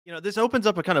This opens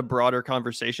up a kind of broader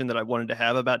conversation that I wanted to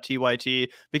have about TYT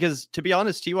because, to be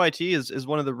honest, TYT is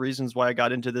one of the reasons why I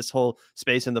got into this whole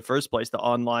space in the first place, the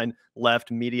online left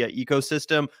media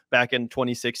ecosystem back in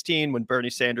 2016 when Bernie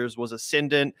Sanders was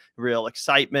ascendant, real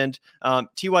excitement.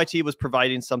 TYT was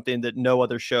providing something that no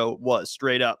other show was,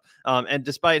 straight up. And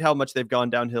despite how much they've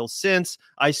gone downhill since,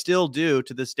 I still do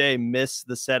to this day miss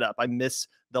the setup. I miss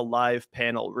the live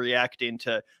panel reacting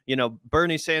to,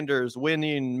 Bernie Sanders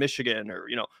winning Michigan, or,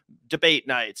 debate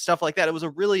night, stuff like that. It was a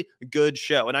really good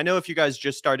show. And I know if you guys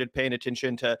just started paying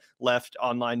attention to left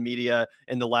online media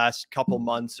in the last couple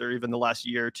months or even the last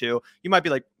year or two, you might be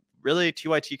like, really,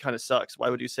 TYT kind of sucks.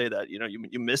 Why would you say that?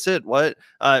 You miss it. What?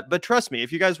 But trust me,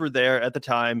 if you guys were there at the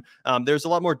time, there's a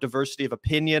lot more diversity of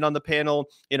opinion on the panel.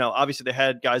 Obviously they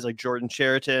had guys like Jordan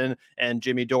Chariton and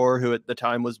Jimmy Dore, who at the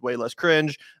time was way less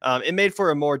cringe. It made for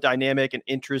a more dynamic and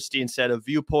interesting set of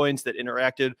viewpoints that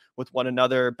interacted with one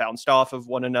another, bounced off of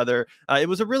one another. It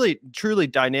was a really, truly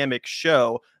dynamic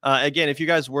show. Again, if you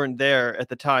guys weren't there at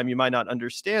the time, you might not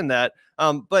understand that.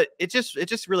 But it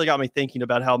just really got me thinking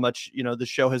about how much, the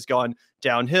show has gone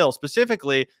downhill.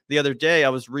 Specifically, the other day, I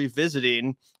was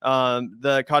revisiting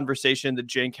the conversation that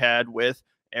Cenk had with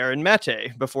Aaron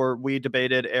Mete. Before we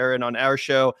debated Aaron on our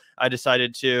show, I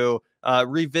decided to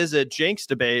revisit Cenk's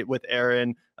debate with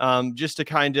Aaron, just to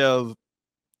kind of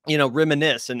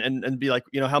reminisce and be like,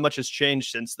 how much has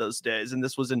changed since those days. And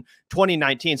this was in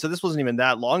 2019. So this wasn't even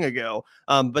that long ago.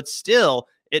 But still,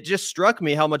 it just struck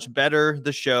me how much better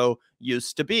the show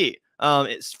used to be.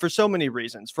 It's for so many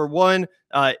reasons. For one,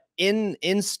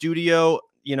 in studio,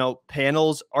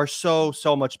 panels are so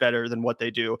much better than what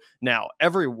they do now.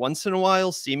 Every once in a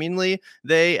while, seemingly,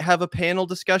 they have a panel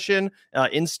discussion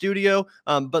in studio.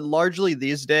 But largely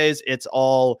these days, it's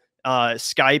all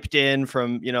Skyped in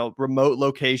from, remote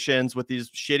locations with these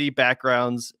shitty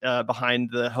backgrounds behind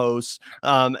the hosts.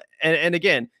 And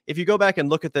again, if you go back and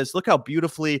look at this, look how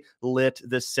beautifully lit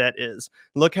this set is.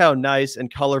 Look how nice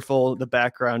and colorful the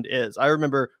background is. I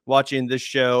remember watching this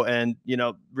show and,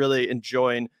 really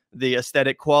enjoying the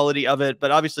aesthetic quality of it.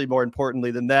 But obviously, more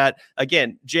importantly than that,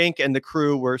 again, Cenk and the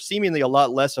crew were seemingly a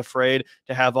lot less afraid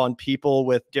to have on people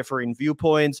with differing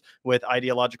viewpoints, with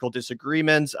ideological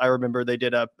disagreements. I remember they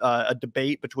did a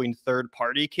debate between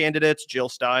third-party candidates, Jill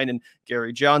Stein and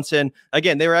Gary Johnson.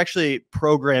 Again, they were actually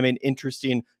programming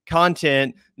interesting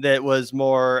content that was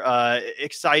more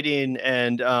exciting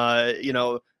and,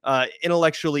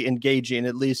 intellectually engaging,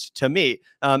 at least to me.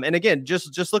 And again,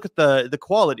 just look at the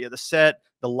quality of the set.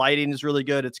 The lighting is really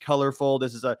good. It's colorful.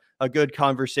 This is a good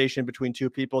conversation between two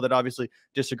people that obviously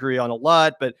disagree on a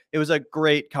lot, but it was a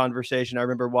great conversation. I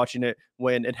remember watching it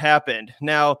when it happened.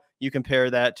 Now you compare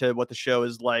that to what the show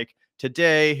is like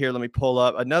today. Here, let me pull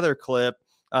up another clip,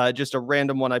 just a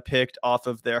random one I picked off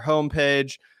of their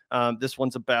homepage. This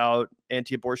one's about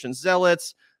anti-abortion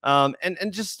zealots. And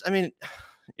just, I mean,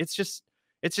 it's just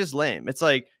lame. It's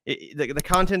like the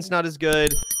content's not as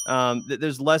good.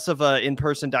 There's less of a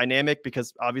in-person dynamic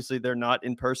because obviously they're not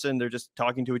in person. They're just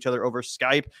talking to each other over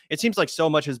Skype. It seems like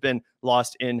so much has been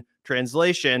lost in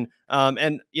translation.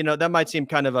 And, that might seem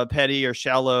kind of a petty or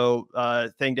shallow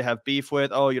thing to have beef with.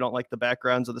 Oh, you don't like the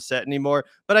backgrounds of the set anymore.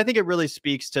 But I think it really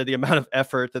speaks to the amount of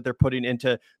effort that they're putting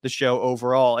into the show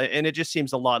overall. And it just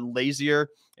seems a lot lazier.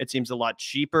 It seems a lot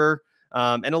cheaper.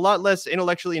 And a lot less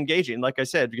intellectually engaging, like I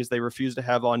said, because they refuse to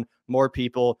have on more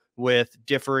people with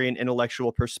differing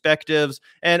intellectual perspectives.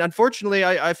 And unfortunately,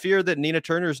 I fear that Nina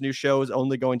Turner's new show is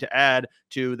only going to add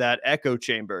to that echo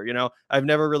chamber. I've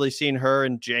never really seen her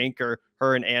and Cenk or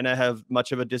her and Anna have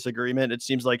much of a disagreement. It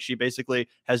seems like she basically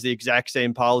has the exact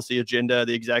same policy agenda,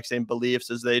 the exact same beliefs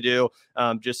as they do,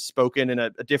 just spoken in a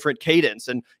different cadence.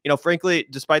 And, frankly,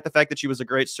 despite the fact that she was a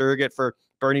great surrogate for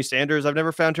Bernie Sanders, I've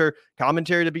never found her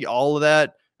commentary to be all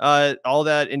that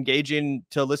engaging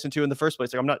to listen to in the first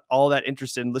place. Like, I'm not all that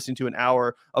interested in listening to an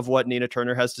hour of what Nina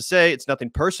Turner has to say. It's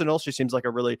nothing personal. She seems like a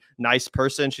really nice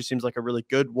person. She seems like a really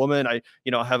good woman. I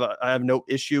have no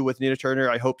issue with Nina Turner.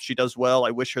 I hope she does well. I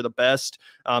wish her the best.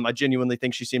 I genuinely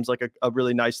think she seems like a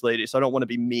really nice lady. So I don't want to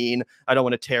be mean. I don't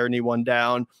want to tear anyone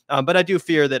down. But I do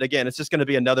fear that, again, it's just going to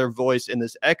be another voice in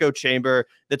this echo chamber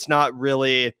that's not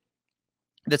really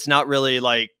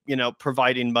like,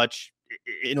 providing much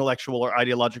intellectual or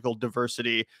ideological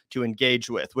diversity to engage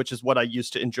with, which is what I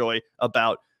used to enjoy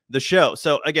about the show.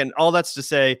 So again, all that's to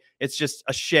say, it's just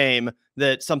a shame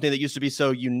that something that used to be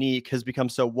so unique has become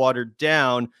so watered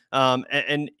down.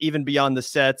 And even beyond the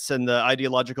sets and the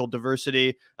ideological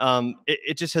diversity,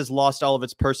 it just has lost all of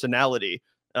its personality.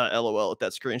 LOL at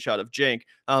that screenshot of Cenk.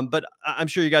 But I'm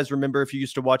sure you guys remember, if you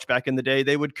used to watch back in the day,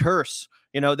 they would curse,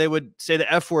 they would say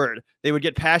the F word, they would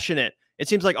get passionate. it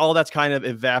seems like all that's kind of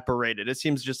evaporated. It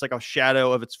seems just like a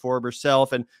shadow of its former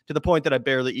self, and to the point that I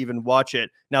barely even watch it.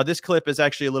 Now, this clip is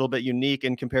actually a little bit unique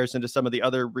in comparison to some of the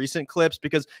other recent clips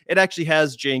because it actually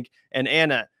has Cenk and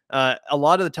Anna. A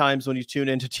lot of the times when you tune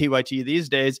into TYT these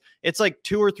days, it's like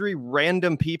 2 or 3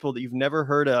 random people that you've never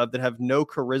heard of that have no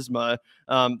charisma,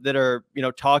 that are,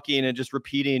 talking and just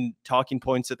repeating talking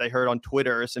points that they heard on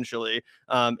Twitter, essentially.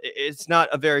 It's not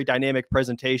a very dynamic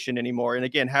presentation anymore. And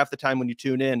again, half the time when you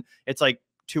tune in, it's like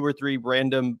 2 or 3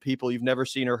 random people you've never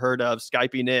seen or heard of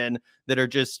Skyping in that are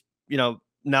just,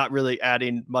 not really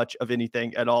adding much of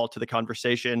anything at all to the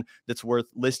conversation that's worth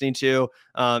listening to.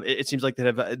 It seems like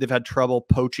they've had trouble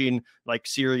poaching like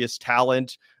serious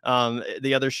talent.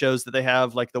 The other shows that they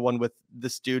have, like the one with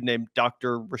this dude named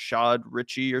Dr. Rashad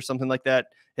Ritchie or something like that,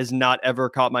 has not ever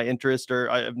caught my interest, or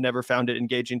I've never found it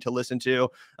engaging to listen to.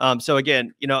 So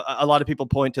again, a lot of people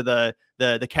point to the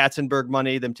Katzenberg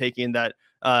money, them taking that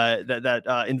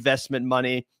investment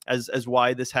money as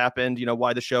why this happened,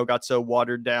 why the show got so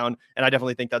watered down. And I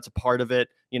definitely think that's a part of it.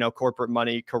 Corporate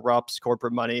money corrupts,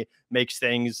 corporate money makes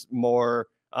things more,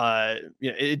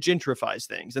 it gentrifies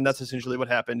things. And that's essentially what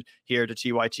happened here to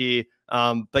TYT.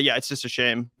 But yeah, it's just a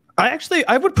shame.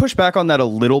 I would push back on that a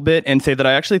little bit and say that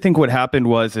I actually think what happened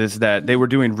is that they were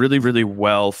doing really, really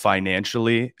well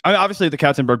financially. I mean, obviously the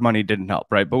Katzenberg money didn't help,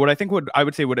 right? But what I think I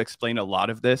would say would explain a lot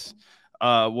of this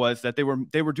was that they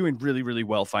were doing really, really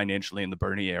well financially in the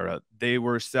Bernie era. They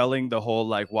were selling the whole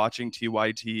like watching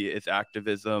TYT is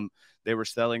activism. They were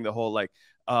selling the whole like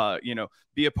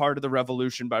be a part of the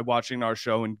revolution by watching our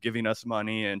show and giving us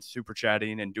money and super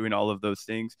chatting and doing all of those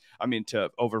things. I mean, to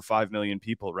over 5 million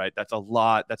people, right? That's a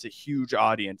lot. That's a huge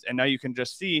audience. And now you can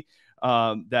just see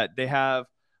that they have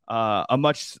a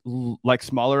much like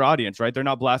smaller audience, right? They're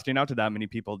not blasting out to that many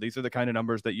people. These are the kind of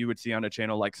numbers that you would see on a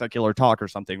channel like Secular Talk or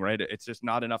something, right? It's just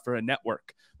not enough for a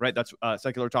network, right? That's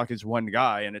Secular Talk is one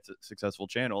guy and it's a successful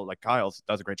channel. Like Kyle's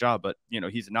does a great job, but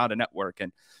he's not a network.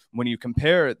 And when you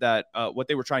compare that, what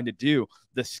they were trying to do,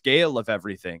 the scale of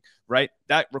everything, right?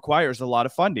 That requires a lot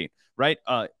of funding, right?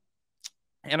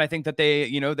 And I think that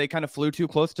they kind of flew too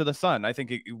close to the sun. I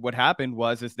think what happened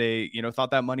was they, thought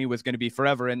that money was going to be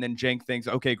forever. And then Cenk thinks,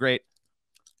 okay, great.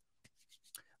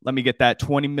 Let me get that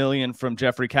 20 million from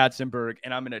Jeffrey Katzenberg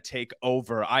and I'm going to take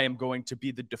over. I am going to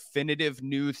be the definitive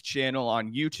news channel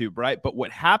on YouTube, right? But what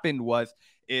happened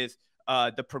is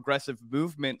the progressive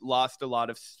movement lost a lot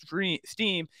of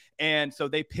steam. And so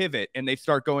they pivot and they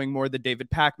start going more the David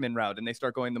Pakman route, and they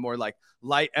start going the more like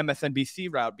light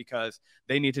MSNBC route because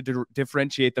they need to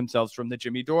differentiate themselves from the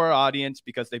Jimmy Dore audience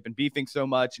because they've been beefing so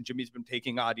much and Jimmy's been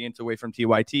taking audience away from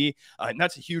TYT. And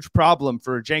that's a huge problem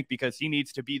for Cenk because he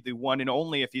needs to be the one and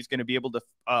only if he's going to be able to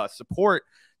support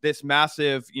this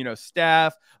massive,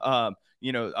 staff,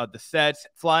 the sets,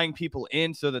 flying people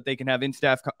in so that they can have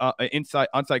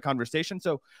on-site conversation.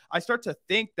 So I start to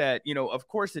think that, of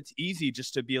course it's easy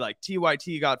just to be like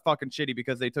TYT got fucking shitty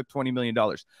because they took $20 million.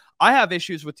 I have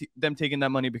issues with them taking that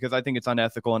money because I think it's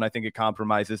unethical and I think it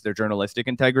compromises their journalistic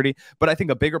integrity. But I think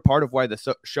a bigger part of why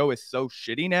the show is so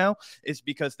shitty now is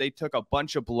because they took a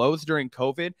bunch of blows during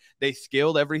COVID. They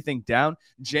scaled everything down.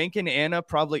 Cenk and Anna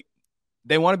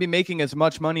they want to be making as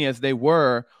much money as they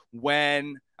were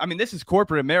when, I mean, this is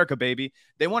corporate America, baby.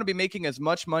 They want to be making as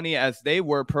much money as they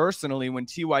were personally when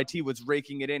TYT was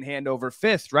raking it in hand over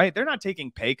fist, right? They're not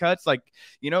taking pay cuts. Like,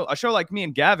 a show like me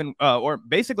and Gavin, or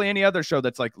basically any other show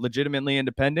that's like legitimately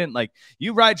independent, like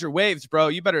you ride your waves, bro.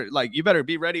 You better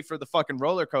be ready for the fucking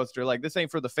roller coaster. Like this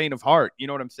ain't for the faint of heart. You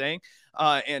know what I'm saying?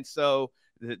 And so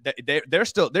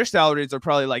their salaries are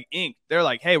probably like ink. They're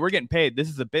like, hey, we're getting paid. This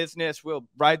is a business. We'll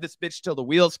ride this bitch till the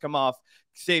wheels come off,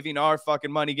 saving our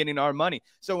fucking money, getting our money.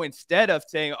 So instead of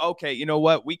saying, okay, you know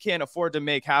what, we can't afford to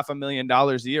make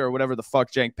 $500,000 a year or whatever the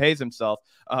fuck Cenk pays himself,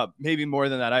 maybe more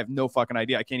than that. I have no fucking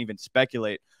idea. I can't even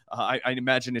speculate. I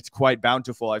imagine it's quite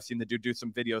bountiful. I've seen the dude do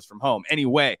some videos from home.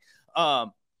 Anyway,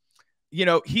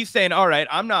 he's saying, all right,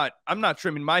 I'm not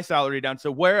trimming my salary down.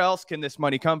 So where else can this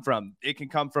money come from? It can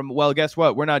come from, well, guess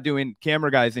what? We're not doing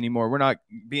camera guys anymore. We're not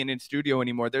being in studio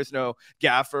anymore. There's no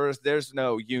gaffers. There's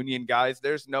no union guys.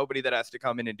 There's nobody that has to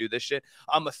come in and do this shit.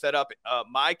 I'm going to set up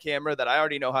my camera that I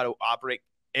already know how to operate.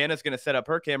 Anna's going to set up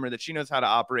her camera that she knows how to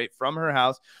operate from her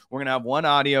house. We're going to have one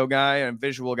audio guy and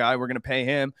visual guy. We're going to pay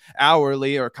him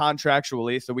hourly or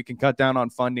contractually so we can cut down on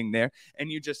funding there. And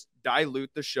you just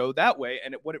dilute the show that way.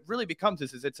 And what it really becomes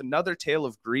is it's another tale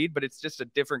of greed, but it's just a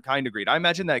different kind of greed. I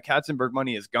imagine that Katzenberg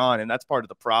money is gone, and that's part of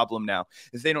the problem now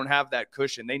is they don't have that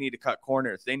cushion. They need to cut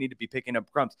corners. They need to be picking up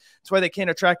crumbs. That's why they can't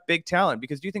attract big talent,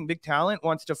 because do you think big talent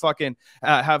wants to fucking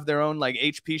have their own like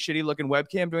HP shitty looking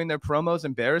webcam doing their promos,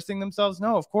 embarrassing themselves?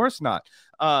 No, of course not.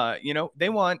 They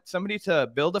want somebody to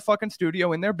build a fucking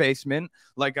studio in their basement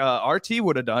like RT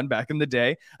would have done back in the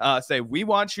day. Say, we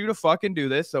want you to fucking do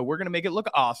this, so we're going to make it look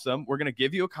awesome. We're going to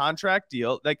give you a contract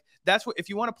deal. Like, that's what, if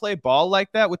you want to play ball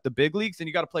like that with the big leagues, then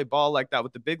you got to play ball like that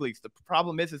with the big leagues. The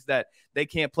problem is that they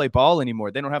can't play ball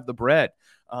anymore. They don't have the bread.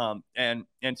 And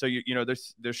so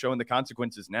they're showing the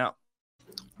consequences now.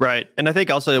 Right. And I think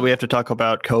also we have to talk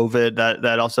about COVID.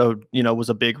 That also, was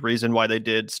a big reason why they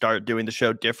did start doing the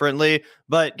show differently.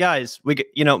 But guys,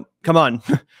 come on.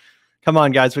 Come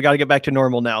on, guys. We got to get back to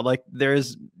normal now. Like,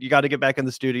 you got to get back in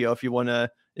the studio if you want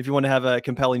to have a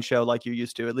compelling show like you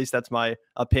used to. At least that's my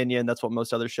opinion. That's what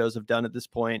most other shows have done at this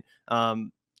point.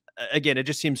 Again, it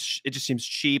just seems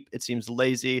cheap. It seems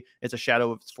lazy. It's a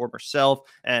shadow of its former self.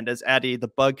 And as Addy, the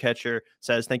bug catcher,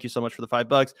 says, thank you so much for the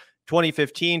 $5.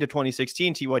 2015 to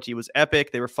 2016, TYT was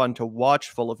epic. They were fun to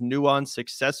watch, full of nuance,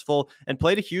 successful, and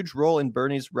played a huge role in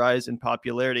Bernie's rise in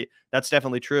popularity. That's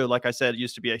definitely true. Like I said,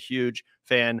 used to be a huge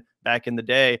fan back in the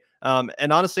day.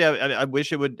 And honestly, I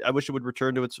wish it would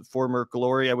return to its former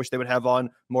glory. I wish they would have on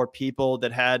more people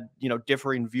that had,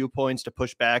 differing viewpoints to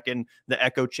push back in the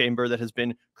echo chamber that has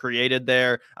been created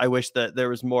there. I wish that there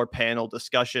was more panel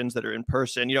discussions that are in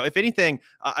person. If anything,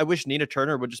 I wish Nina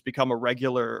Turner would just become a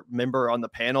regular member on the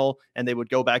panel and they would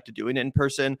go back to doing it in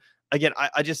person. Again,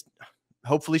 I just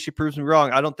hopefully she proves me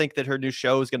wrong. I don't think that her new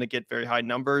show is going to get very high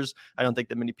numbers. I don't think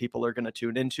that many people are going to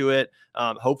tune into it.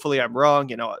 Hopefully I'm wrong.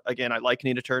 Again, I like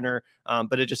Nina Turner,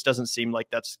 but it just doesn't seem like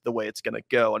that's the way it's going to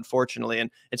go, unfortunately.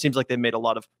 And it seems like they made a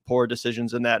lot of poor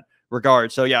decisions in that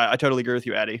regard. So yeah, I totally agree with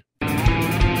you, Addy.